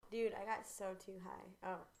Dude, I got so too high.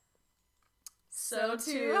 Oh. So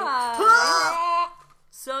too high.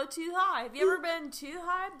 So too high. Have you ever been too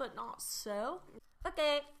high but not so?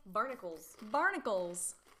 Okay. Barnacles.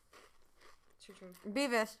 Barnacles. It's your turn.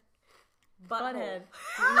 Beavis. Butthead.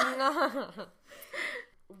 No.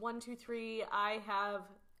 1, 2, 3. I have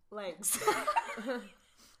legs.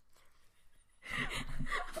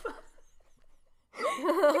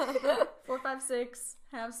 4, 5, 6.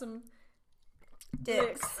 Have some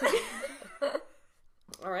Dicks.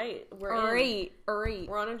 All right, we're on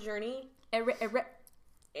a journey.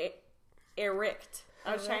 Erect.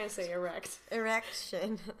 I was trying to say erect.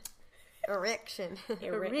 Erection. Erection.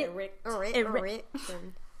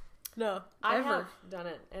 Erection. No, I ever. have done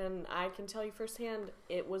it, and I can tell you firsthand,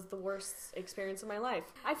 it was the worst experience of my life.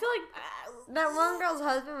 I feel like That one girl's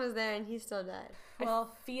husband was there and he still died. I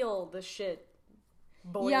feel the shit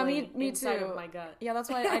boiling Yeah, me inside too. of my gut. Yeah, that's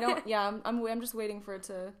why I don't. Yeah, I'm just waiting for it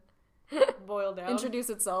to Boil down. introduce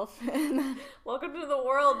itself. Welcome to the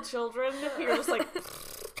world, children. You're just like,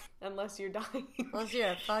 unless you're dying. Unless you're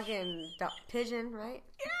a fucking pigeon, right?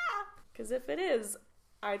 Yeah. Because if it is,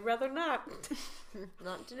 I'd rather not.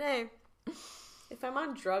 Not today. If I'm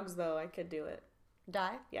on drugs, though, I could do it.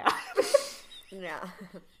 Die? Yeah. Yeah.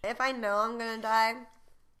 If I know I'm gonna die,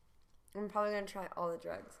 I'm probably gonna try all the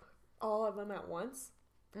drugs. All of them at once?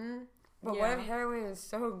 But what if heroin is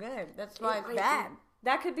so good? That's why it's might bad. be.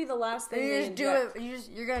 That could be the last thing You they just do inject. it.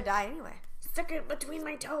 You're gonna die anyway. Stick it between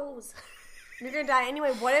my toes. You're gonna die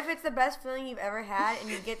anyway. What if it's the best feeling you've ever had and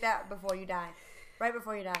you get that before you die? Right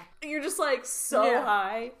before you die. You're just like so Yeah.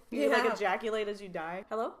 high. You Yeah. like ejaculate as you die.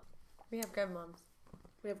 Hello? We have good moms.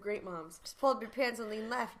 We have great moms. Just pull up your pants and lean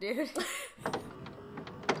left, dude.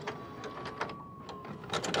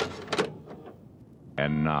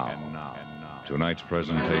 And now, tonight's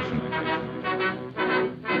presentation.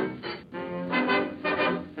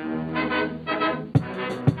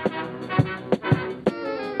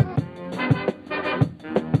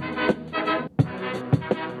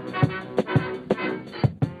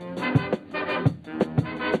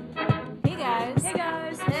 Hey guys. Hey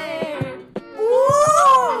guys. Hey.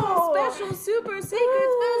 Ooh! Special super secret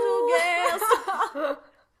special guest.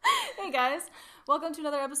 Hey guys. Welcome to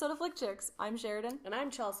another episode of Flick Chicks. I'm Sheridan. And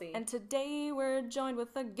I'm Chelsea. And today we're joined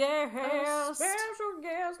with a a guest. special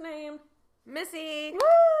guest named Missy.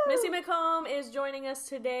 Missy McComb is joining us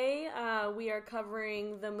today. We are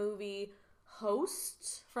covering the movie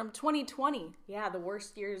Host. From 2020. Yeah, the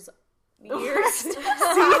worst years. See?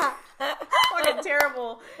 Fucking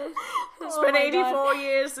terrible. It's been my 84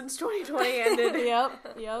 years since 2020 ended.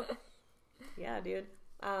 Yep. Yeah, dude.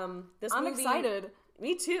 I'm movie, excited.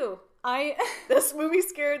 Me too. I This movie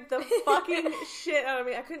scared the fucking shit out of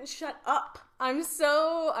me. I couldn't shut up. I'm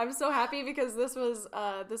so happy because this was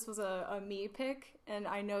a me pick, and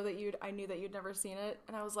I knew that you'd never seen it,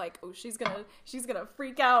 and I was like, oh, she's gonna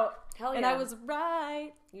freak out. Hell And yeah. I was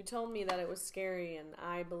right. You told me that it was scary, and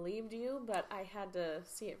I believed you, but I had to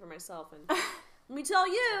see it for myself. And let me tell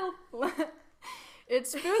you,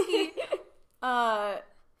 It's spooky.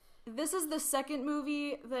 This is the second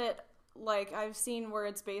movie that like I've seen where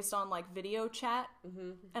it's based on like video chat,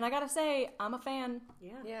 and I gotta say, I'm a fan.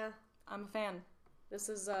 yeah. I'm a fan. This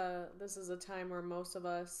is a time where most of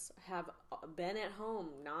us have been at home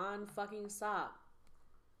non-fucking stop.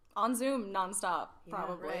 On Zoom, nonstop, Yeah,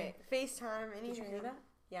 probably. Right. FaceTime. Anything. Did you hear that?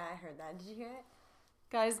 Yeah, I heard that. Did you hear it?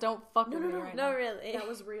 Guys, don't fuck with me right No, now. really. That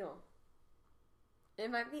was real.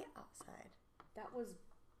 It might be outside. That was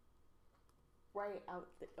right out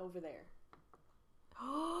over there.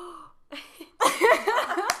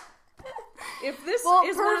 If this Well,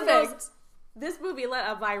 is one of those, perfect. this movie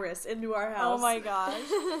let a virus into our house. Oh my gosh.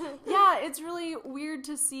 Yeah, it's really weird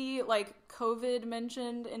to see like COVID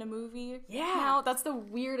mentioned in a movie. Yeah. Now that's the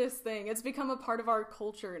weirdest thing. It's become a part of our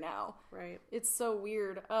culture now. Right. It's so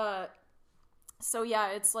weird. So yeah,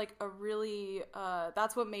 it's like a really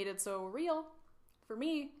that's what made it so real for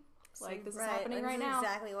me. Like this is happening and right this is now.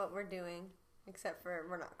 exactly what we're doing, except for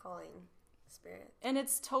we're not calling spirits. And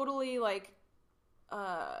it's totally like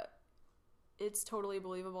it's totally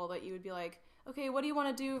believable that you would be like, okay, what do you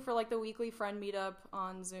want to do for like the weekly friend meetup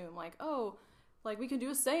on Zoom? Like, oh, like we can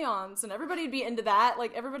do a seance, and everybody'd be into that.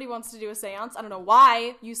 Like everybody wants to do a seance. I don't know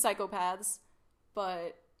why, you psychopaths,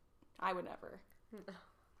 but I would never.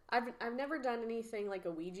 I've never done anything like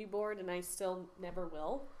a Ouija board, and I still never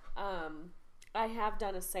will. I have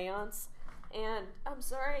done a seance, and I'm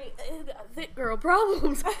sorry, I got thick girl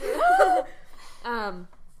problems.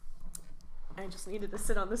 I just needed to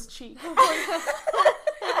sit on this cheek.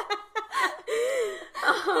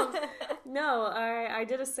 No, I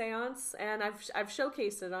did a seance, and I've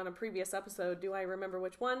showcased it on a previous episode. Do I remember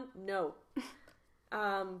which one? No.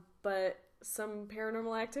 But some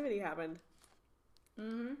paranormal activity happened.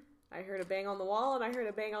 Mm-hmm. I heard a bang on the wall, and I heard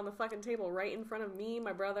a bang on the fucking table right in front of me,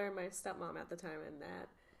 my brother, and my stepmom at the time, and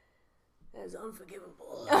that is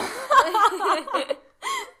unforgivable.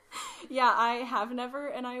 Yeah, I have never,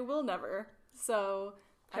 and I will never. So,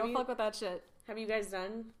 don't fuck with that shit. Have you guys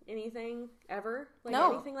done anything ever? Like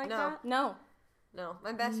No. anything like No. that? No. No,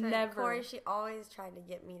 my best friend Never. Corey, she always tried to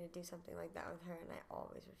get me to do something like that with her, and I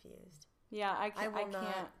always refused. Yeah, I I can't. will I can't.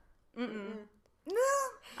 not. Mm-mm.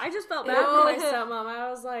 I just felt bad for my stepmom. I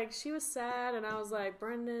was like, she was sad, and I was like,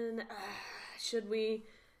 Brendan, should we?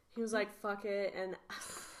 He was like, fuck it. And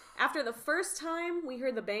after the first time we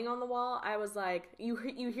heard the bang on the wall, I was like, you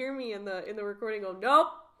hear me in the recording go, nope,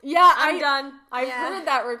 Yeah, I'm done. I've Yeah. heard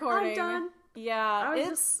that recording. I'm done. Yeah, I was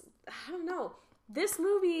it's I don't know. This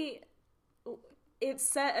movie, it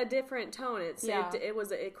set a different tone.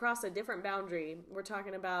 It crossed a different boundary. We're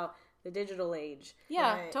talking about the digital age.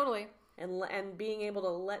 yeah, Right. totally. And being able to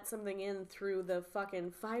let something in through the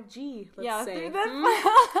fucking 5G, let's Yeah, say. through the-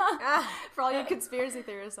 Ah, for all you conspiracy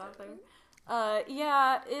theorists out there.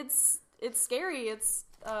 Yeah, it's scary. It's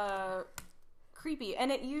creepy,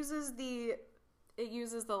 and it uses the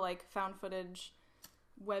like found footage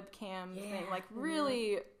webcam thing like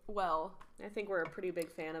really well. I think we're a pretty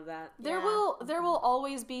big fan of that. There Yeah. will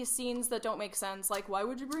always be scenes that don't make sense. Like, why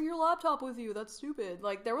would you bring your laptop with you? That's stupid.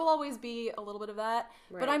 Like, there will always be a little bit of that.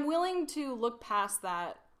 Right. But I'm willing to look past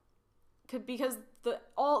that because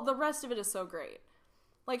the rest of it is so great.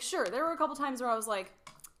 Like, sure, there were a couple times where I was like,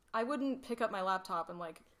 I wouldn't pick up my laptop and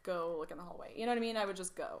like go look in the hallway. You know what I mean? I would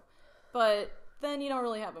just go. But then you don't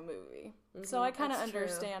really have a movie. So I kind of That's true.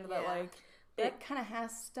 understand that Yeah. like it kind of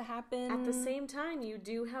has to happen. At the same time, you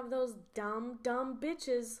do have those dumb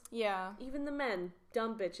bitches. Yeah. Even the men,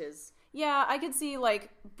 dumb bitches. Yeah, I could see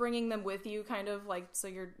like bringing them with you, kind of like so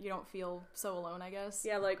you don't feel so alone. I guess.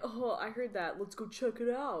 Yeah, like, oh, I heard that. Let's go check it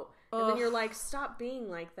out. And then you're like, stop being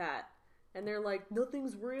like that. And they're like,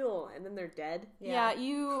 nothing's real. And then they're dead. Yeah,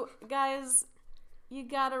 you guys, you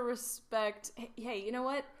gotta respect. Hey, you know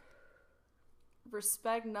what?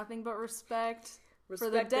 Respect, nothing but respect.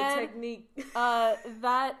 Respect the dead. technique.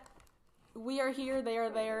 That we are here, they are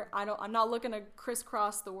there. I'm not looking to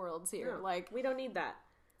crisscross the worlds here. No, Like, we don't need that.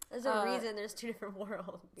 there's a reason there's two different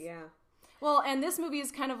worlds. Yeah. well, and this movie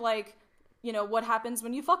is kind of like, you know, what happens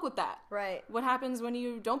when you fuck with that? Right. What happens when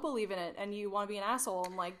you don't believe in it and you want to be an asshole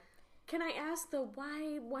and like. Can I ask though,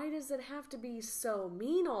 why does it have to be so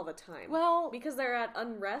mean all the time? Well, because they're at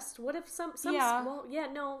unrest. What if some Yeah. well, yeah,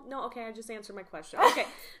 no, okay, I just answered my question. Okay.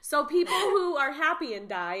 So people who are happy and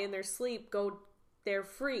die in their sleep they're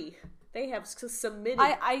free. They have submitted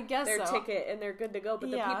I guess their so. ticket and they're good to go. But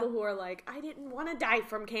Yeah. the people who are like, I didn't want to die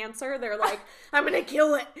from cancer, they're like, I'm gonna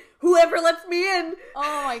kill it. Whoever lets me in.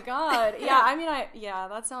 Oh my god. Yeah, I mean,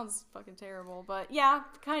 that sounds fucking terrible. But yeah,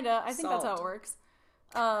 kinda. I think that's how it Salt. works.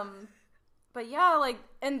 But yeah, like,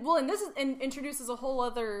 and this introduces a whole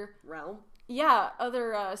other, Realm.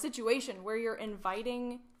 situation where you're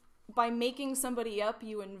inviting, by making somebody up,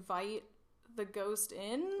 you invite the ghost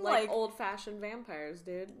in. Like old-fashioned vampires,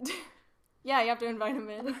 dude. Yeah, you have to invite him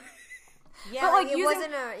in. Yeah, But, like, it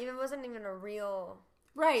using- wasn't even a real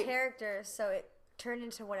Right. character, so it turned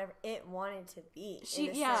into whatever it wanted to be. in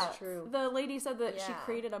a Yeah, sense. True. the lady said that she Yeah.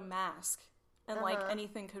 created a mask and like Uh-huh.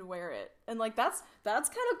 anything could wear it, and like that's kind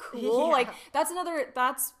of cool. Yeah. Like that's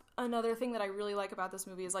another thing that I really like about this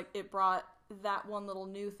movie is like it brought that one little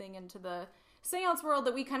new thing into the seance world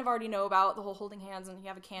that we kind of already know about, the whole holding hands and you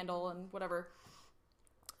have a candle and whatever.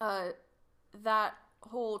 That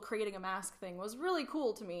whole creating a mask thing was really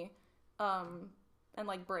cool to me, and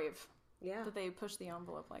like brave Yeah. that they pushed the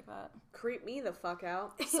envelope like that. Creep me the fuck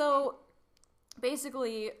out. So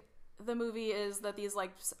basically the movie is that these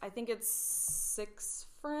like I think it's 6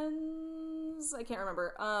 friends, I can't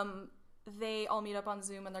remember, they all meet up on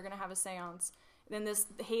Zoom and they're gonna have a seance. Then this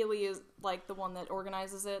Haley is like the one that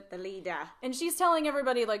organizes it, The leader. and she's telling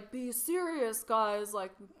everybody like, be serious guys,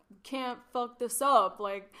 like can't fuck this up,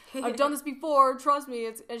 like I've done this before, trust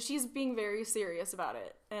me. And she's being very serious about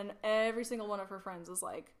it, and every single one of her friends is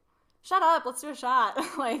like, shut up, let's do a shot.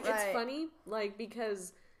 Like Right. It's funny, like,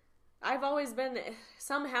 because I've always been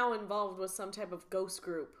somehow involved with some type of ghost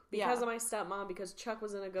group. Because Yeah. of my stepmom, because Chuck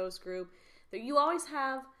was in a ghost group. That you always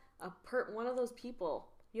have one of those people.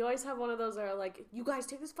 You always have one of those that are like, you guys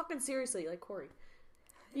take this fucking seriously, like Corey.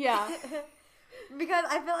 yeah. Because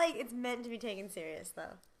I feel like it's meant to be taken serious,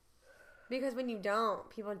 though. Because when you don't,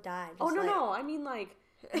 people die. Oh, just no, like- no. I mean, like,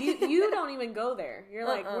 You don't even go there. You're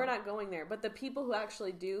like, Uh-uh. we're not going there. But the people who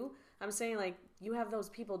actually do, I'm saying, like, you have those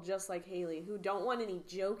people just like Haley who don't want any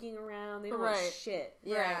joking around. They don't want Right. shit.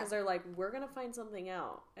 Yeah. Because they're like, we're going to find something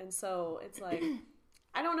out. And so it's like,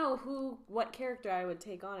 I don't know what character I would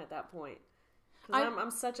take on at that point. Because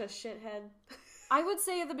I'm such a shithead. I would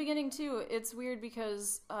say at the beginning, too, it's weird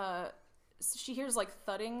because she hears, like,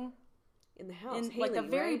 thudding In the house. in, Haley, like, the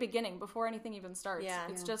very right? beginning, before anything even starts. Yeah.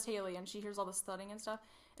 It's just Haley, and she hears all this thudding and stuff.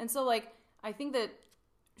 And so, like, I think that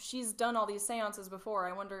she's done all these seances before.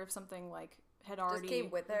 I wonder if something, like, had Just already... came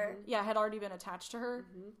with her. Yeah, had already been attached to her.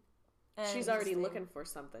 And She's already Interesting. looking for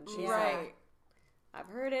something. She's right. like, I've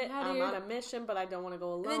heard it. How do I'm you- on a mission, but I don't want to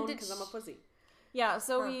go then alone did because I'm a pussy. Yeah,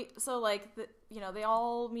 so they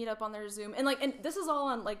all meet up on their Zoom, and like, and this is all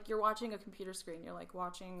on, like, you're watching a computer screen, you're like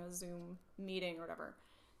watching a Zoom meeting or whatever,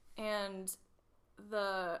 and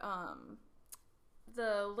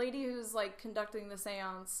the lady who's like conducting the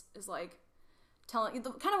seance is like kind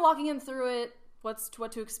of walking him through it, what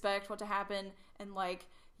to expect, what to happen, and like,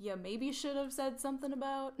 you maybe should have said something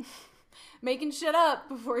about making shit up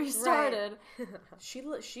before you started. She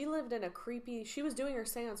lived in a creepy. She was doing her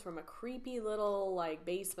seance from a creepy little like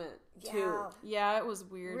basement too. Yeah. Yeah, it was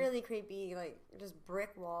weird. Really creepy, like just brick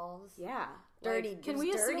walls. Yeah, Dirty. Like, Can It was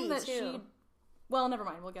we dirty, assume that too. she? Well, never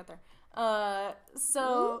mind. We'll get there.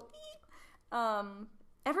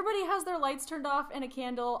 Everybody has their lights turned off and a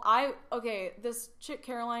candle. This chick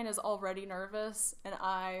Caroline is already nervous, and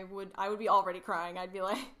I would be already crying. I'd be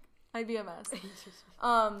like, I'd be a mess.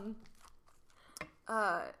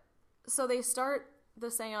 So they start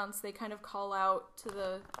the seance. They kind of call out to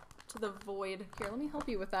the void. Here, let me help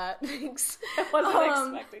you with that. Thanks. I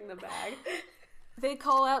wasn't expecting the bag. They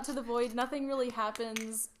call out to the void. Nothing really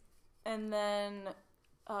happens, and then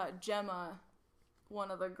Gemma,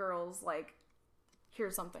 one of the girls, like,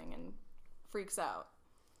 hears something and freaks out.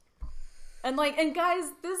 And guys,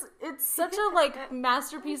 it's such a like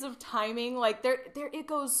masterpiece of timing. Like there it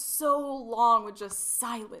goes so long with just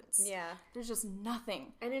silence. Yeah. There's just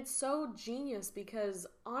nothing. And it's so genius because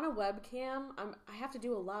on a webcam, I have to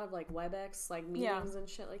do a lot of like WebEx like meetings and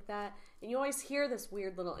shit like that, and you always hear this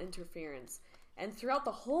weird little interference. And throughout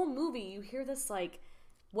the whole movie, you hear this like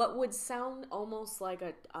what would sound almost like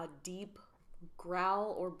a deep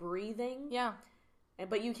growl or breathing. Yeah.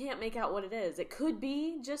 But you can't make out what it is. It could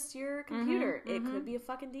be just your computer. It could be a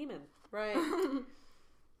fucking demon. Right.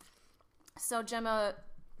 So Gemma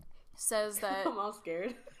says that I'm all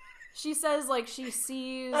scared. she says like she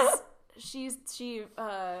sees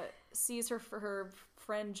her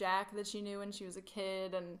friend Jack that she knew when she was a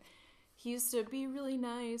kid, and he used to be really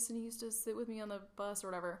nice and he used to sit with me on the bus or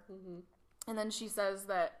whatever. And then she says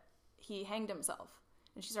that he hanged himself,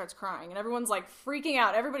 and she starts crying, and everyone's like freaking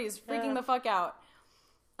out. Everybody's freaking the fuck out.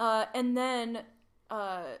 And then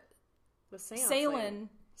The seance Salen, lady.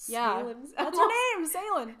 yeah, Salen's- that's her name,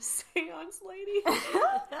 Salen. Seance lady.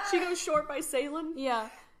 She goes short by Salen. Yeah.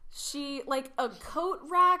 She, like, a coat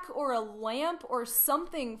rack or a lamp or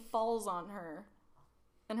something falls on her,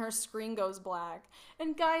 and her screen goes black.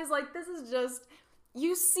 And guys, like, this is just,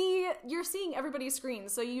 you're seeing everybody's screen,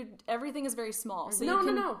 so everything is very small. So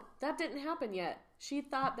No. That didn't happen yet. She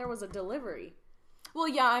thought there was a delivery. Well,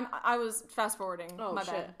 yeah, I was fast forwarding. Oh, My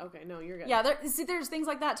shit. bad. Okay, no, you're good. Yeah, there's things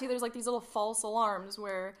like that too. There's like these little false alarms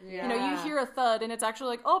where you Yeah. hear a thud and it's actually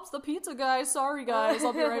like, oh, it's the pizza guy. Sorry guys,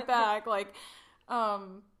 I'll be right back. Like,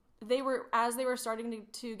 they were starting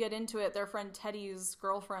to get into it. Their friend Teddy's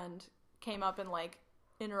girlfriend came up and like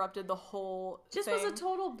interrupted the whole Just thing. was a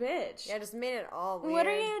total bitch. Yeah, just made it all weird. What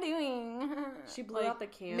are you doing? She blew out the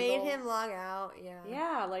candle. Made him log out. Yeah.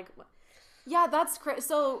 Yeah, like, Yeah, that's crazy.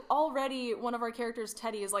 So already one of our characters,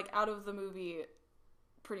 Teddy, is like out of the movie,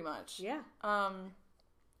 pretty much. yeah.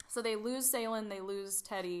 So they lose Salen, they lose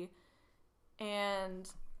Teddy, and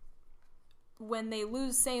when they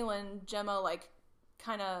lose Salen, Gemma like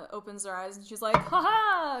kind of opens her eyes and she's like,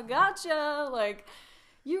 haha, gotcha, like,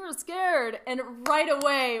 you were scared. And right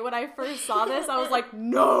away, when I first saw this, I was like,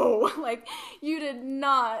 no, like, you did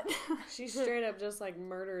not. She straight up just, like,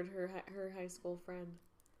 murdered her high school friend.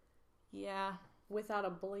 Yeah. Without a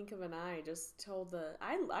blink of an eye, just told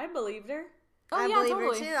I believed her. Oh, I yeah, believe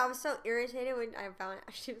totally. her too. I was so irritated when I found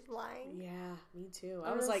out she was lying. Yeah, me too. I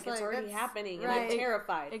I was was like, it's like, already that's happening, right. and I'm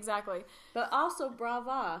terrified. Exactly. But also,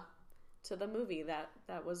 brava to the movie. That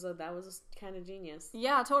was kind of genius.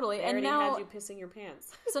 Yeah, totally. They And already now, had you pissing your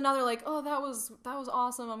pants. so now they're like, oh, that was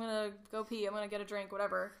awesome. I'm gonna go pee. I'm gonna get a drink,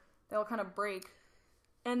 whatever. They all kind of break.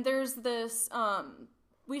 And there's this,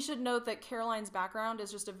 we should note that Caroline's background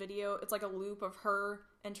is just a video. It's like a loop of her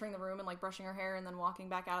entering the room and like brushing her hair and then walking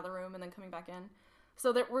back out of the room and then coming back in.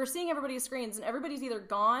 So that we're seeing everybody's screens, and everybody's either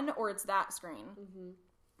gone or it's that screen.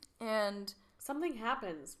 And Something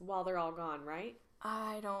happens while they're all gone, right?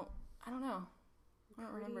 I don't know. I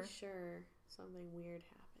don't remember. Pretty sure something weird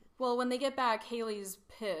happened. Well, when they get back, Haley's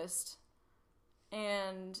pissed,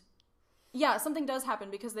 and yeah, something does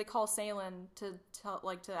happen because they call Salen to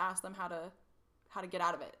ask them how to get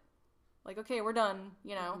out of it. Like, okay, we're done,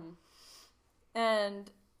 you know.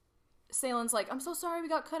 And Salen's like, I'm so sorry we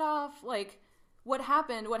got cut off. Like, what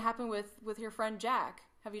happened? What happened with your friend Jack?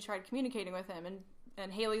 Have you tried communicating with him?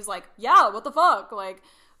 And Haley's like, yeah, what the fuck? Like,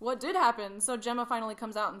 what did happen? So Gemma finally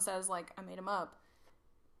comes out and says, like, I made him up.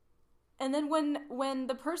 And then when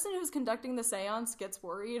the person who's conducting the seance gets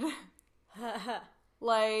worried,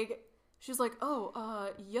 like, she's like,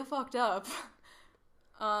 oh, you fucked up.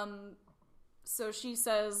 So she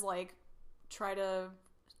says, like, try to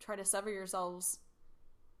sever yourselves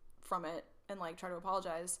from it and, like, try to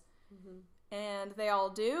apologize. And they all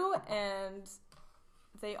do, and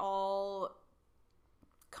they all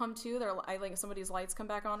come to. I think somebody's lights come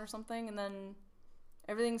back on or something, and then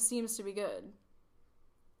everything seems to be good.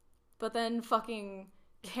 But then fucking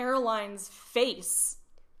Caroline's face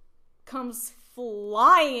comes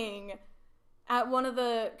flying at one of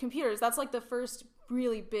the computers. That's like the first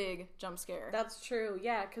really big jump scare. That's true,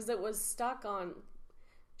 yeah, because it was stuck on.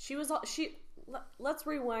 Let's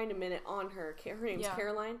rewind a minute on her. Her name's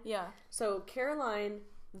Caroline. Yeah. So Caroline,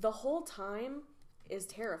 the whole time, is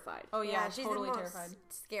terrified. Oh yeah, she's totally the most terrified.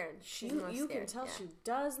 Scared. You can tell she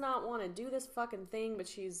does not want to do this fucking thing, but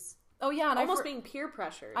she's and almost being peer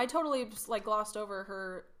pressured. I totally just, like, glossed over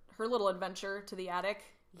her little adventure to the attic.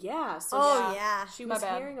 Yeah. So she was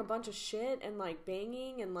hearing a bunch of shit and, like,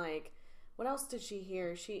 banging and, like, what else did she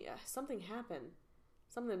hear? Something happened.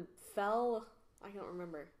 Something fell. I don't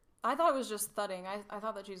remember. I thought it was just thudding. I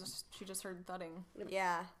thought that she just heard thudding.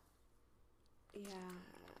 Yeah. Yeah.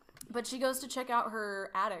 But she goes to check out her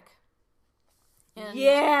attic. And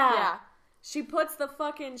yeah. She puts her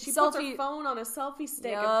phone on a selfie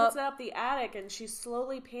stick and puts it up the attic, and she's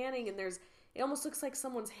slowly panning, and it almost looks like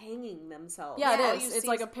someone's hanging themselves. Yeah, it is. It's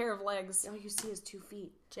like a pair of legs. All you see is 2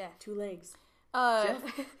 feet. Jeff. 2 legs.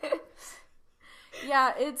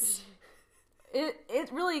 Yeah, it's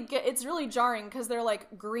really jarring because they're,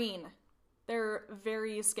 like, green. They're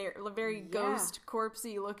very scary, very ghost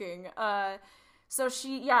corpsey looking. So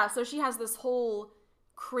she has this whole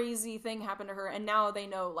crazy thing happen to her, and now they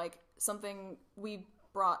know, like, we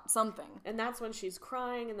brought something. And that's when she's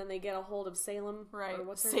crying, and then they get a hold of Salem. Right. Or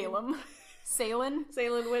what's her Salem. name?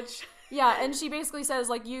 Salen Witch. Yeah, and she basically says,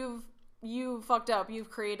 like, you fucked up. You've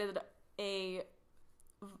created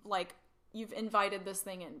you've invited this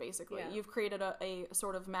thing in, basically. Yeah. You've created a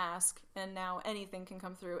sort of mask, and now anything can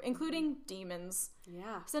come through, including demons.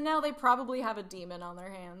 Yeah. So now they probably have a demon on their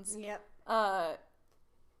hands. Yep.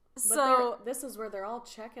 So this is where they're all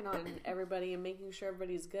checking on everybody and making sure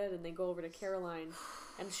everybody's good, and they go over to Caroline,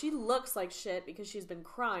 and she looks like shit because she's been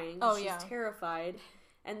crying. Oh, she's yeah. terrified,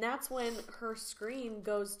 and that's when her screen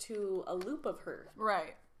goes to a loop of her.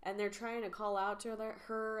 Right. And they're trying to call out to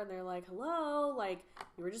her, and they're like, hello, like,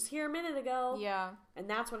 you were just here a minute ago. Yeah. And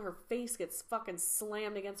that's when her face gets fucking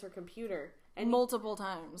slammed against her computer. And multiple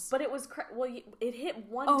times. But it was, it hit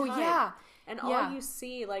one time. Oh, yeah. And all you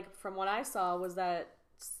see, like, from what I saw, was that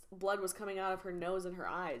blood was coming out of her nose and her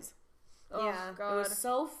eyes. Yeah. Oh, God. It was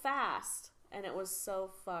so fast, and it was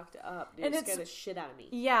so fucked up. Dude, it scared the shit out of me.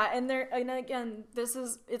 Yeah, and again,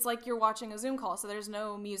 it's like you're watching a Zoom call, so there's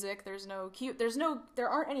no music, there's no cue, there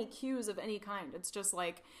aren't any cues of any kind. It's just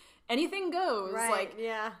like, anything goes. Right, like,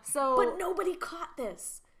 yeah. So, but nobody caught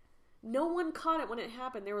this. No one caught it when it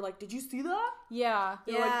happened. They were like, did you see that? Yeah.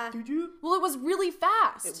 They were like, did you? Well, it was really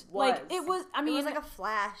fast. It was. Like, it was, I mean. It was like a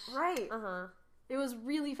flash. Right. Uh-huh. It was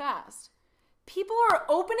really fast. People are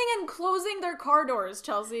opening and closing their car doors,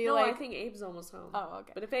 Chelsea. No, like, I think Abe's almost home. Oh,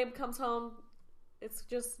 okay. But if Abe comes home, it's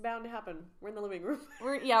just bound to happen. We're in the living room.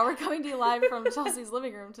 We're coming to you live from Chelsea's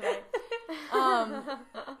living room tonight.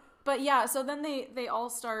 But yeah, so then they all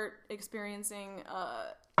start experiencing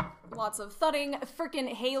lots of thudding.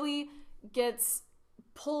 Frickin' Haley gets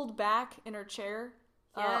pulled back in her chair.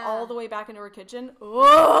 All the way back into her kitchen.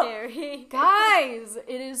 Oh, Scary. guys,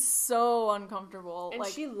 it is so uncomfortable. And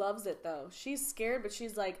like, she loves it, though. She's scared, but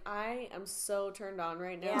she's like, I am so turned on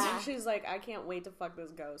right now. Yeah. She's like, I can't wait to fuck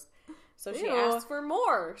this ghost. So she Ew. asks for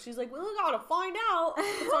more. She's like, well, we gotta find out.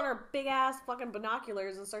 Puts on her big-ass fucking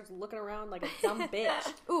binoculars and starts looking around like a dumb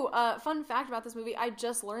bitch. Ooh, fun fact about this movie. I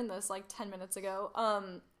just learned this like 10 minutes ago.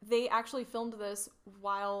 They actually filmed this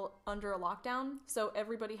while under a lockdown, so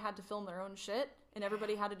everybody had to film their own shit. and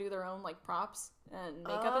everybody had to do their own like props and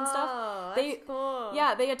makeup and stuff. That's cool.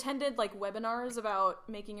 Yeah, they attended like webinars about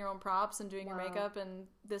making your own props and doing your makeup, and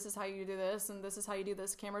this is how you do this, and this is how you do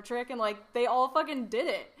this camera trick, and like they all fucking did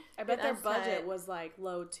it. I bet their That's budget tight. was like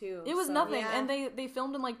low too. It was so- nothing, Yeah. and they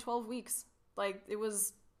filmed in like 12 weeks. Like it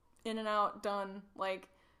was in and out, done. Like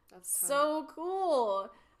That's tight. so cool.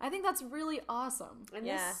 I think that's really awesome. And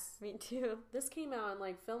Yeah, me too. this came out in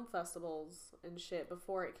like film festivals and shit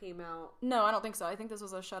before it came out. No, I don't think so. I think this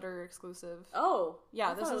was a Shudder exclusive. Oh, Yeah,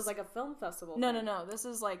 I this thought it is- was like a film festival. No, thing. no. This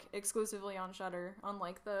is like exclusively on Shudder,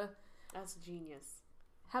 unlike the. That's genius.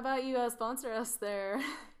 How about you sponsor us there?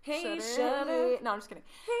 Hey, Shudder. Shudder. No, I'm just kidding.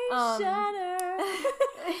 Hey, Shudder.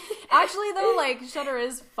 Actually, though, like Shudder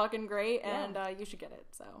is fucking great, and you should get it.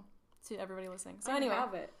 So, to everybody listening. So I anyway,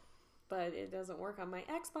 have it, but it doesn't work on my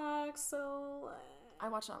Xbox. So I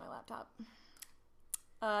watched it on my laptop.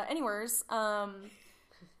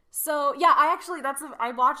 So yeah,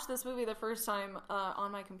 I watched this movie the first time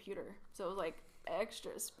on my computer, so it was like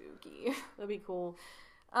extra spooky. that'd be cool.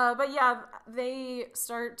 But yeah, they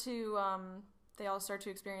all start to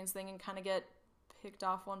experience things and kind of get picked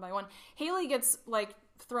off one by one. Haley gets like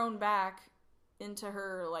thrown back into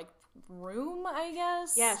her like room, I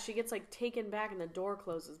guess. Yeah, she gets like taken back, and the door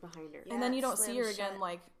closes behind her. Yeah. And then you don't see her slams again shut.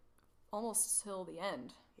 like almost till the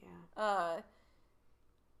end. Yeah.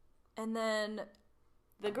 And then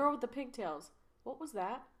The girl with the pigtails. What was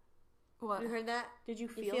that? what? You heard that? Did you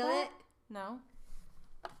feel, You feel that? it? No.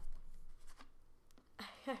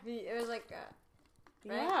 It was like,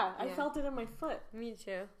 right? Yeah, I Yeah. felt it in my foot. me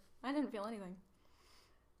too. I didn't feel anything.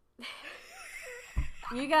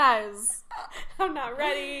 You guys. I'm not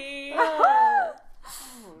ready.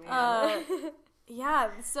 Yeah,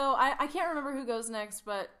 so I can't remember who goes next,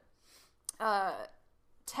 but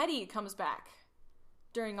Teddy comes back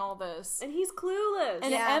during all this. And he's clueless.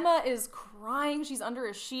 And Yeah. Emma is crying. She's under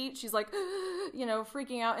a sheet. She's like,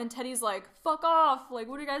 freaking out. And Teddy's like, fuck off. Like,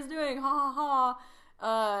 what are you guys doing? Ha ha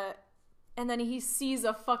ha. And then he sees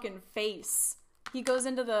a fucking face. He goes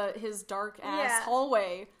into his dark ass Yeah.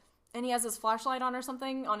 hallway, and he has his flashlight on or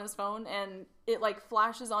something on his phone, and it like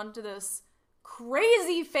flashes onto this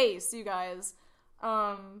crazy face, you guys.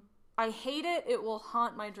 I hate it. It will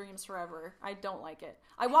haunt my dreams forever. I don't like it.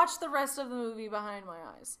 I watched the rest of the movie behind my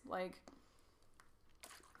eyes. Like,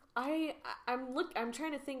 I'm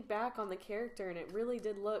trying to think back on the character, and it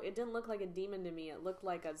didn't look like a demon to me. It looked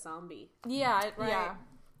like a zombie. yeah, Right. yeah.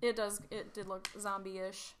 It did look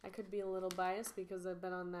zombie-ish. I could be a little biased because I've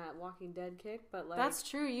been on that Walking Dead kick, but like That's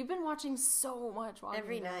true. You've been watching so much Walking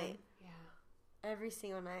Every Dead. night. yeah. Every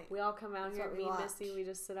single night. We all come out That's here, what me we and watch. Missy, we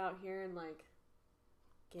just sit out here and like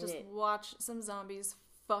get Just it. watch some zombies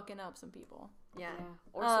fucking up some people. Yeah. Yeah.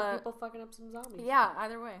 Or some people fucking up some zombies. Yeah,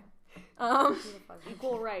 either way.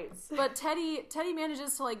 Equal rights. But Teddy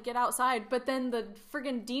manages to like get outside, but then the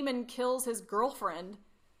friggin' demon kills his girlfriend,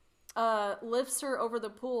 lifts her over the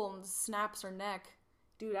pool and snaps her neck.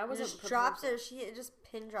 Dude, I wasn't Just prepared drops for- her. It just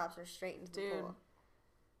pin drops her straight into the Dude.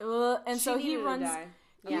 pool. And She so he needed to runs. die.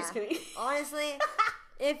 I'm Yeah. just kidding. Honestly,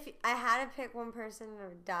 if I had to pick one person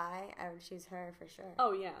to die, I would choose her for sure.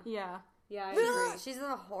 Oh yeah. Yeah. Yeah, I agree. She's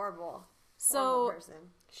a horrible So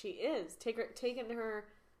person. She is. Taking her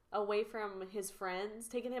away from his friends,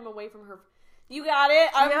 taking him away from her. You got it.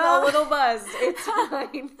 I'm Yeah. a little buzzed. It's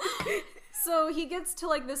fine. So he gets to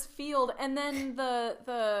like this field, and then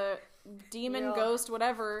the demon Yeah. ghost,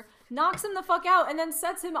 whatever, knocks him the fuck out, and then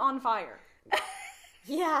sets him on fire.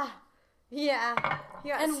 Yeah. Yeah.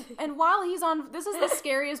 And while he's on, this is the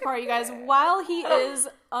scariest part, you guys. While he is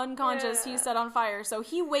unconscious, he's set on fire. So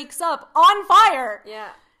he wakes up on fire,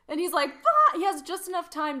 yeah. and he's like, "Ah!" He has just enough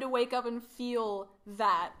time to wake up and feel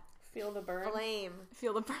that, Feel the burn. Flame.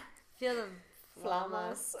 feel the burn. Feel the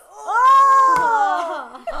Flamas.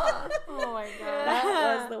 Oh my god.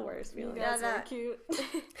 That was the worst feeling. Yeah. That's very that- cute.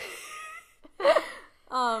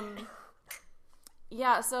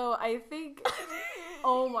 Yeah, so I think,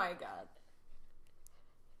 oh my god.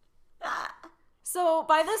 So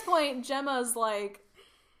by this point, Gemma's like,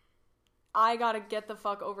 I gotta get the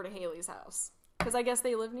fuck over to Haley's house. Because I guess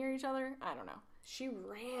they live near each other? I don't know. She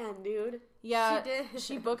ran, dude. Yeah, She did.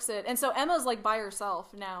 she books it. And so Emma's like by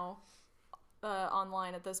herself now,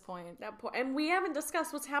 online at this point. That poor, and we haven't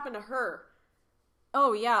discussed what's happened to her.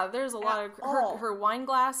 Oh yeah, there's a lot of, all. her wine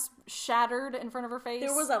glass shattered in front of her face.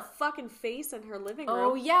 There was a fucking face in her living room.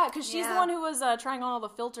 Oh yeah, because she's the Yeah. one who was trying on all the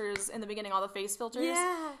filters in the beginning, all the face filters.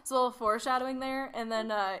 Yeah. It's a little foreshadowing there, and then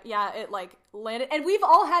it like landed. And we've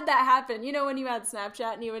all had that happen. You know when you had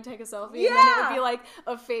Snapchat and you would take a selfie, and then it Yeah. would be like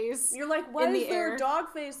a face. You're like, why in is the there air. a dog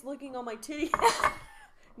face looking on my titty?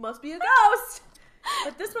 Must be a ghost.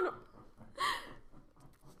 But this one,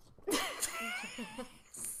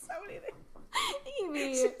 So many things.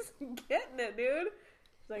 Evie. She's getting it, dude.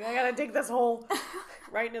 She's like, I gotta dig this hole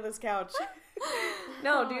right into this couch.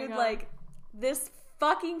 No, Oh my dude, God. like, this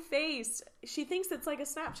fucking face. She thinks it's like a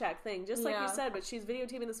Snapchat thing, just like Yeah. you said, but she's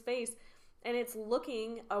videotaping this face, and it's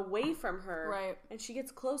looking away from her. Right. And she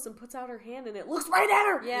gets close and puts out her hand, and it looks right at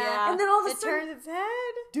her. Yeah. And then all of a It sudden, turns its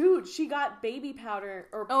head. dude, she got baby powder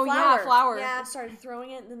or Oh, flour. yeah, flour. Yeah. And started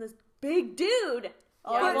throwing it, and then this big dude.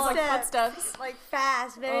 Oh, yeah, it's like footsteps. Like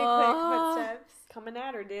fast, very quick footsteps. Coming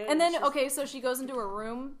at her, dude. And then, she's- okay, so she goes into her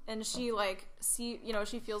room, and she, like, she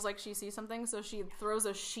feels like she sees something, so she throws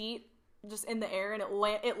a sheet just in the air, and it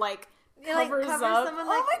like, It like covers covers up. someone Oh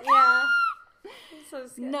like my God! yeah. It's so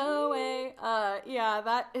scary. No way.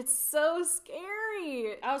 Yeah, it's so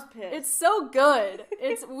scary. I was pissed. It's so good.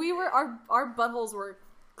 Our buttholes were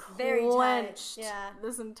Very tight, clenched yeah.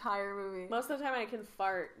 this entire movie. Most of the time I can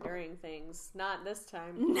fart during things. Not this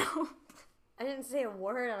time. No. I didn't say a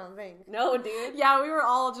word, I don't think. No, dude. Yeah, we were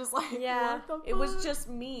all just like, Yeah. what the It was fuck? just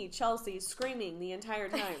me, Chelsea, screaming the entire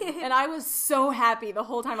time. And I was so happy the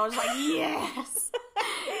whole time. I was just like, yes.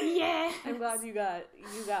 Yeah. I'm glad you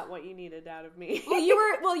got what you needed out of me.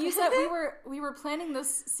 You said we were planning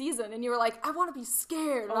this season, and you were like, I want to be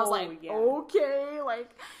scared, and I was Oh, like, yeah. okay,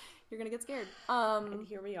 like you're gonna get scared. And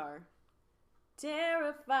here we are.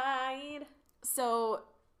 Terrified. So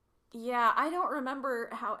yeah, I don't remember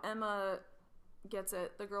how Emma gets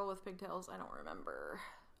it. The girl with pigtails, I don't remember.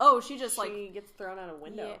 Oh, she just She gets thrown out a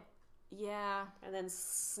window. yeah. And then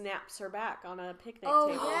snaps her back on a picnic Oh,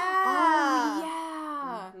 table. yeah. Oh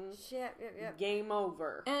yeah. Mhm. Shit, yep. Game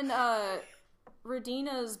over. And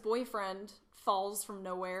Radina's boyfriend falls from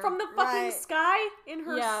nowhere. From the fucking Right. sky in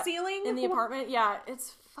her Yeah, ceiling in the apartment. Yeah,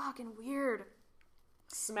 it's fucking weird.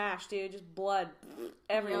 Smash, dude. Just blood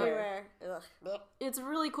everywhere. Everywhere. Ugh. It's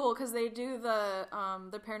really cool because they do the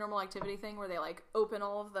Paranormal Activity thing where they like open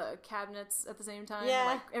all of the cabinets at the same time. Yeah.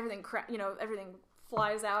 Like everything everything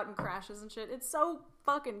flies out and crashes and shit. It's so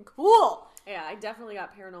fucking cool. Yeah, I definitely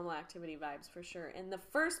got Paranormal Activity vibes for sure. And the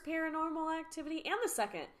first Paranormal Activity and the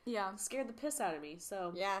second Yeah. scared the piss out of me.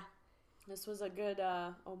 So Yeah. this was a good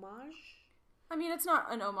homage. I mean, it's not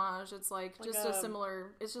an homage. It's like just a a-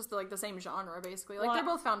 similar. It's just like the same genre basically. Like Well, they're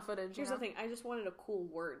both found footage. Here's you know? the thing. I just wanted a cool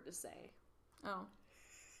word to say. Oh.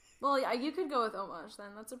 Well, yeah, you could go with homage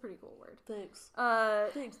then. That's a pretty cool word. Thanks.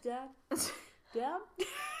 Thanks, Dad. Dad?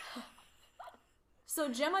 So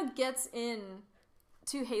Gemma gets in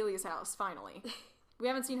to Haley's house finally. We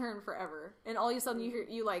haven't seen her in forever, and all of a sudden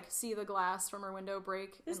you like see the glass from her window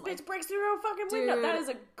break. This and, bitch like, breaks through her fucking window. Dude. That is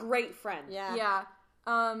a great friend. Yeah.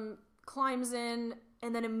 yeah, climbs in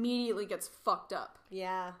and then immediately gets fucked up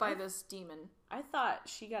Yeah. by this demon. I thought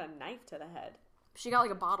she got a knife to the head. She got like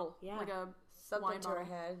a bottle, Yeah. like a Something wine to her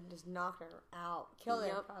bottle. head. Just knocked her out. Killed her,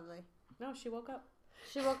 Yep. probably. No, she woke up.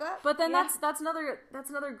 She woke up? But then Yeah. that's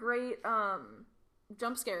another great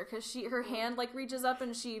jump scare because her hand like reaches up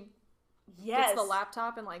and she Yes. gets the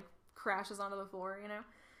laptop and like crashes onto the floor, you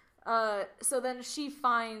know. So then she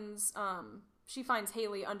finds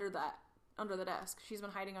Haley under the desk. She's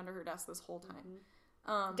been hiding under her desk this whole time.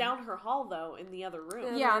 Down her hall, though, in the other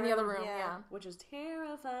room. Yeah, in the other room. Yeah. Yeah. Which is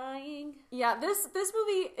terrifying. Yeah, this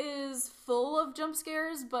movie is full of jump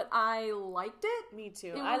scares, but I liked it. Me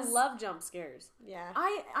too. It I was- love jump scares. Yeah.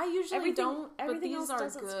 I usually don't, but Everything these else are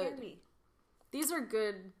doesn't scare good. me. These are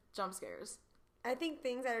good jump scares. I think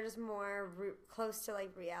things that are just more close to like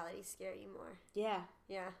reality scare you more. Yeah.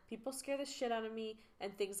 Yeah. People scare the shit out of me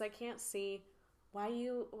and things I can't see. Why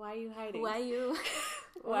you hiding? Why you?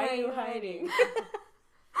 Why are you hiding?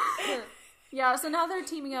 Yeah, so now they're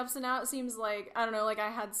teaming up. So now it seems like I don't know. Like I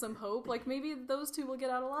had some hope. Like maybe those two will get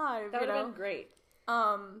out alive. That you would have know. been great.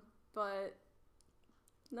 But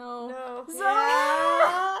no. No. So-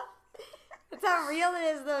 Yeah. That's how real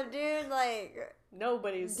it is, though, dude. Like,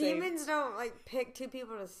 Nobody's safe. demons don't, like, pick two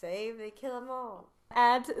people to save. They kill them all.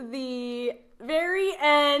 At the very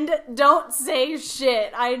end, don't say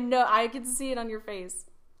shit. I know. I can see it on your face.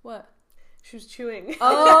 What? She was chewing.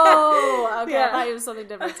 Oh, okay. Yeah. I thought it was something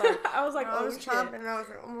different. Sorry. I was like, I oh was shit. chomping and I was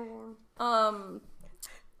like, oh my god.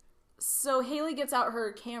 So Haley gets out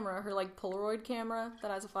her camera, her like Polaroid camera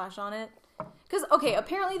that has a flash on it. Because okay,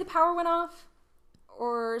 apparently the power went off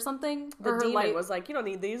or something. The or her demon light was like, you don't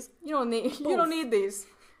need these. You don't need these.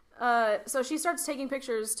 So she starts taking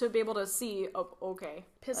pictures to be able to see. Oh, okay.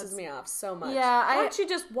 Pisses me off so much. Yeah, Why don't you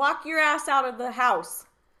just walk your ass out of the house?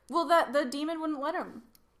 Well, that the demon wouldn't let him.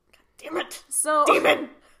 Damn it. So Demon!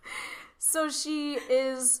 So she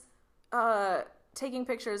is taking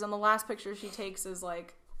pictures, and the last picture she takes is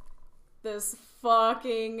like this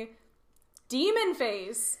fucking demon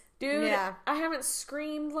face. Dude, Yeah. I haven't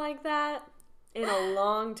screamed like that in a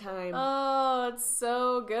long time. Oh, it's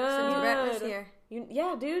so Since Brett was good. here.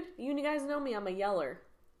 Yeah, dude. You guys know me. I'm a yeller.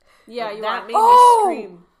 Yeah, But you that are. made Oh! me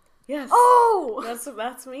scream. Yes. Oh!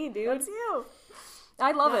 That's me, dude. That's you.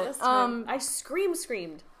 I love Not it. this time. I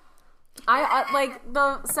screamed. I like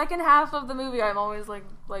the second half of the movie. I'm always like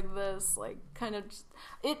this, like kind of.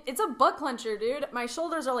 It's a butt clencher, dude. My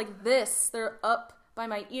shoulders are like this. They're up by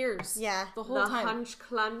my ears. Yeah. the whole The time. hunch,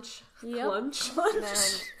 clunch, Yep. clunch, Then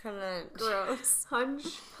kind of Gross. hunch.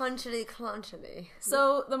 punchity clunchity.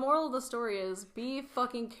 So the moral of the story is: be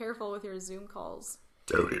fucking careful with your Zoom calls.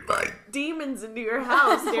 Don't invite Demons into your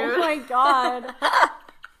house, Oh dude. my god.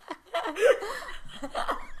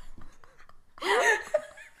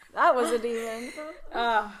 That was a demon.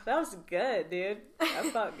 That was good, dude. That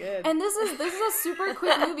felt good. And this is a super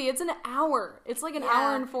quick movie. It's an hour. It's like an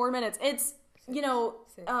hour and 4 minutes. It's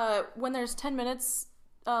when there's 10 minutes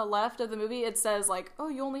left of the movie, it says like, oh,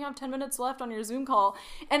 you only have 10 minutes left on your Zoom call.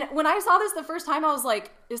 And when I saw this the first time, I was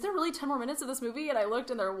like, is there really 10 more minutes of this movie? And I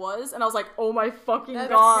looked and there was, and I was like, oh my fucking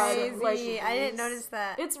That's god. crazy. Like, I didn't notice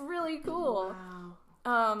that. it's really cool.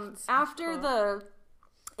 Wow. After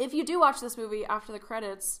if you do watch this movie, after the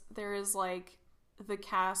credits, there is like the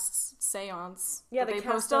cast's seance. Yeah, that the they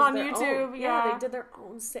cast posted does on their YouTube. own. Yeah, they did their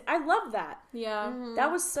own. I love that. Yeah.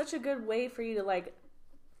 That was such a good way for you to like,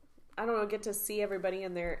 I don't know, get to see everybody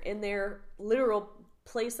in their literal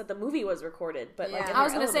place that the movie was recorded. But like, Yeah. in I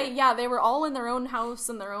was their gonna say, element. yeah, they were all in their own house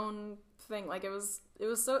and their own thing. Like it's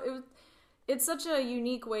such a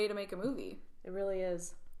unique way to make a movie. It really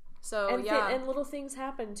is. So And yeah, and little things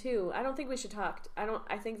happen too. I don't think we should talk.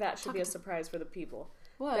 I think that should be a surprise for the people.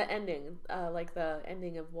 what? The ending, like the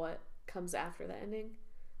ending of what comes after the ending,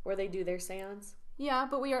 where they do their seance. Yeah,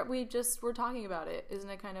 but we're talking about it.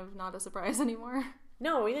 Isn't it kind of not a surprise anymore?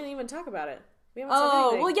 No, we didn't even talk about it. We haven't said Oh,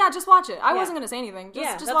 anything. well, yeah, just watch it. I Yeah. wasn't gonna say anything.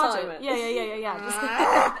 Yeah, Just that's watch all I it. meant. Yeah.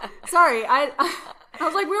 Just, sorry, I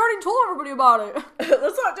was like, we already told everybody about it.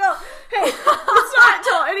 Let's not tell. Hey, let's not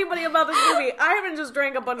tell anybody about this movie. I haven't just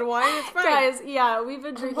drank a bunch of wine. It's fine. Guys, yeah, we've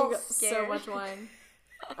been drinking all so scared. much wine.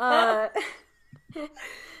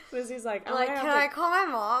 Lizzie's like, I'm like, can I call my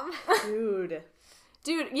mom?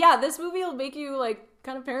 Dude, yeah, this movie will make you like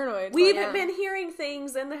kind of paranoid. we've Like, been hearing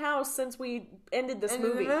things in the house since we ended this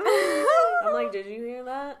movie. I'm like, did you hear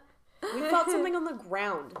that? We felt something on the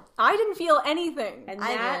ground, I didn't feel anything. and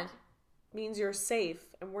I that did. means you're safe,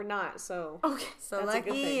 and we're not. So Okay. So That's a good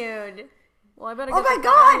lucky thing. you. Well, I better. Oh get my the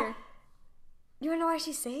fuck out of God! here. You wanna know why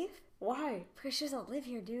she's safe? why? Because she doesn't live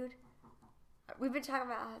here, dude. We've been talking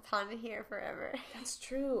about Hatana here forever. That's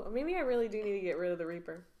true. Maybe I really do need to get rid of the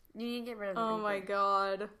Reaper. You need to get rid of the Oh my Reaper.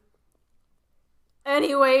 god.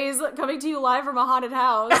 Anyways, coming to you live from a haunted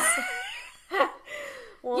house.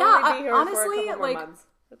 We'll Yeah, only be here honestly, for a couple more like- months.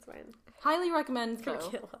 That's fine. Highly recommend Gonna though.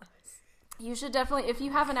 kill us. You should definitely, if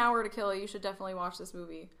you have an hour to kill, you should definitely watch this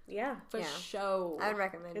movie Yeah. for Yeah. show. I would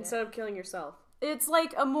recommend Instead of killing yourself. It's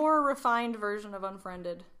like a more refined version of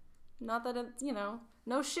Unfriended. Not that it's, no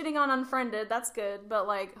shitting on Unfriended, that's good, but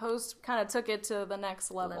like Host kind of took it to the next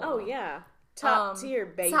level. Oh yeah. Top tier,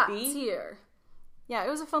 baby. Top tier. Yeah, it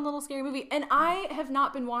was a fun little scary movie, and I have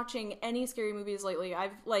not been watching any scary movies lately.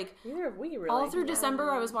 I've like Neither have we really. all through December,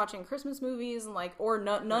 I was watching Christmas movies and like, or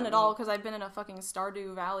none at all, because I've been in a fucking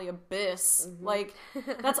Stardew Valley abyss. Like,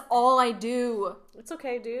 that's all I do. It's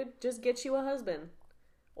okay, dude. Just get you a husband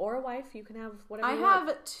or a wife. You can have whatever. I you have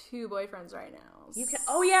want. 2 boyfriends right now. You can.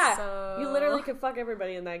 Oh yeah. So- You literally could fuck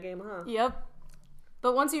everybody in that game, huh? Yep.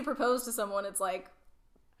 But once you propose to someone, it's like,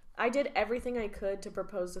 I did everything I could to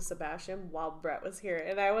propose to Sebastian while Brett was here,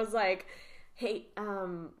 and I was like, "Hey,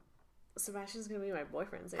 Sebastian's gonna be my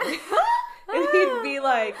boyfriend soon," and he'd be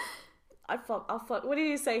like, I'll fuck. What did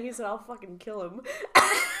he say? He said, "I'll fucking kill him."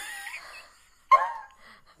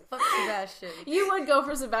 Fuck Sebastian. you would go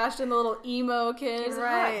for Sebastian, the little emo kid. He's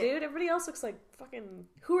Right. hot, dude. Everybody else looks like fucking.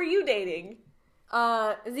 Who are you dating?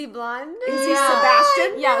 Is he blonde? Is he Yeah.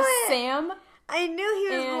 Sebastian? Yeah, knew it. Sam I knew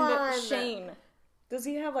he was and blonde. Shane. Does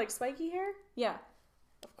he have like spiky hair? Yeah.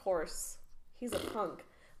 Of course. He's a punk.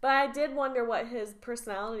 But I did wonder what his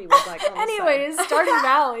personality was like. On the Anyways, side. Stardew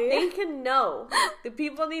Valley. They can know. The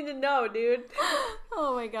people need to know, dude.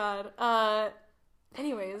 Oh my god.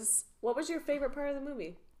 Anyways. What was your favorite part of the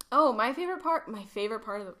movie? Oh, my favorite part of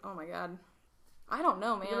the, oh my god. I don't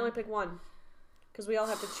know, You can only man. pick one. Because we all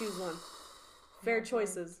have to choose one. Fair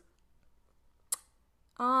choices.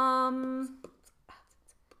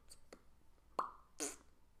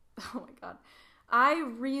 Oh my god. I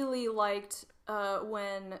really liked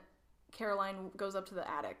when Caroline goes up to the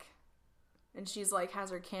attic. and she's like has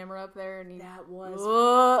her camera up there, and That was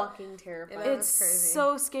Ugh. fucking terrifying. That was It's crazy.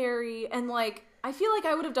 so scary, and like I feel like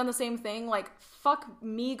I would have done the same thing. Like fuck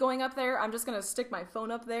me going up there. I'm just gonna stick my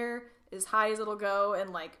phone up there as high as it'll go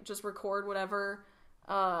and like just record whatever.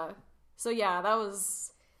 So yeah, that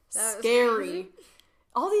was scary. crazy.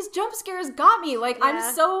 All these jump scares got me. Like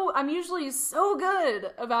Yeah. I'm usually so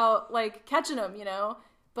good about like catching them, you know,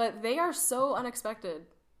 but they are so unexpected.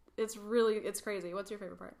 It's crazy. What's your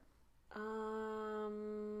favorite part?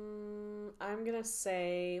 I'm gonna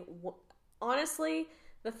say, honestly,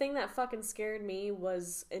 the thing that fucking scared me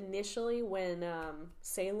was initially when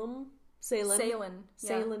Salem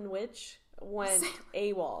Witch went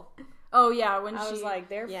AWOL. Oh yeah, when I she was like,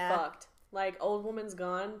 they're Yeah. fucked. Like, old woman's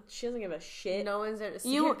gone. She doesn't give a shit. No one's there to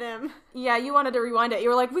see You- them. yeah, you wanted to rewind it. You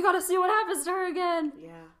were like, we gotta see what happens to her again.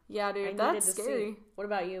 Yeah. Yeah, I dude, needed that's to scary. see. What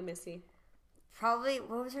about you, Missy? Probably,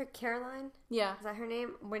 what was her, Caroline? Yeah, Is that her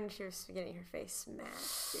name? When she was getting her face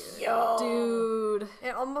smashed, dude. Yo. dude.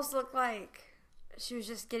 It almost looked like she was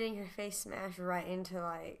just getting her face smashed right into,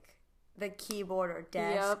 like, the keyboard or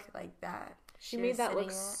desk, like that. She was made that sitting look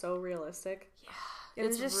at. so realistic. It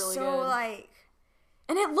was it's just really so, good. like...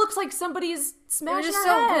 And it looks like somebody's It was smashing just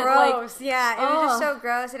her so head. gross. Yeah, it was just ugh. so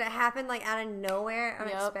gross, and it happened like out of nowhere, Yep.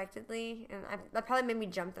 unexpectedly, and that probably made me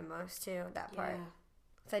jump the most too. That part, Yeah.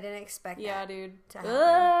 because I didn't expect Yeah, that. dude. to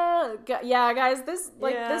happen. Yeah, guys, this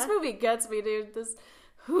Yeah. movie gets me, dude.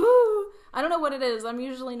 Whew, I don't know what it is. I'm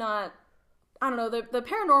usually not. I don't know the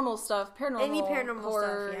paranormal stuff. Any paranormal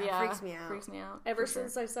horror, stuff, yeah, freaks me out. Freaks me out. Ever for sure.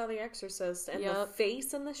 since I saw The Exorcist and the Yep.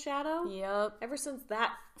 face in the shadow, Yep. ever since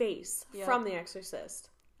that face Yep. from The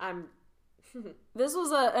Exorcist, I'm... This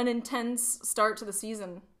was an intense start to the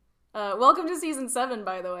season. Welcome to season 7,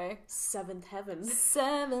 by the way. Seventh heaven.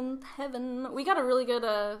 Seventh heaven. We got a really good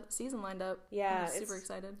season lined up. Yeah, I'm super it's-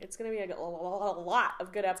 excited. It's gonna be a lot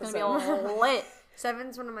of good It's episodes. gonna be all lit.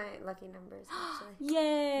 7's one of my lucky numbers. Actually.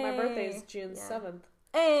 Yay! My birthday's June Yeah. 7th.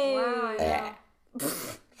 Hey. Wow. Yeah.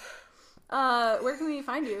 Where can we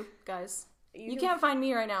find you guys? You can- can't find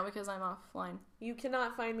me right now because I'm offline. You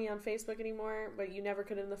cannot find me on Facebook anymore, but you never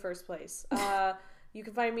could in the first place. You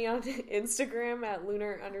can find me on Instagram at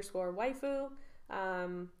lunar_waifu.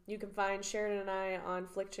 You can find Sheridan and I on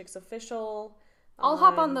Flick Chicks Official. I'll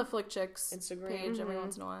hop on the Flick Chicks Instagram. page every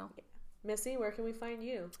once in a while. Missy, where can we find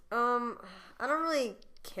you? I don't really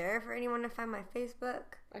care for anyone to find my Facebook.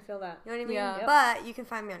 I feel that. You know what I mean? Yeah. Yep. But you can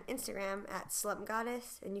find me on Instagram at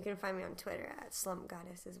slumpgoddess, and you can find me on Twitter at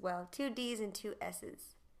slumpgoddess as well. 2 D's and 2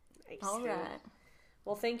 S's. Nice. All right.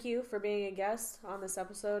 Well, thank you for being a guest on this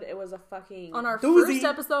episode. It was a fucking On our doozy. first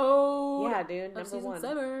episode. Yeah, dude, of number season 1.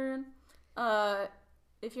 7.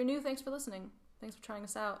 If you're new, thanks for listening. Thanks for trying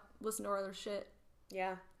us out. Listen to our other shit.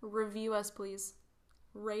 Yeah. Review us, please.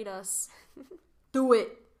 Rate us. Do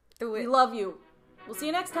it. Do We it. love you. We'll see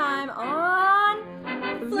you next time on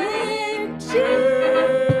Flick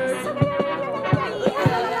Chicks.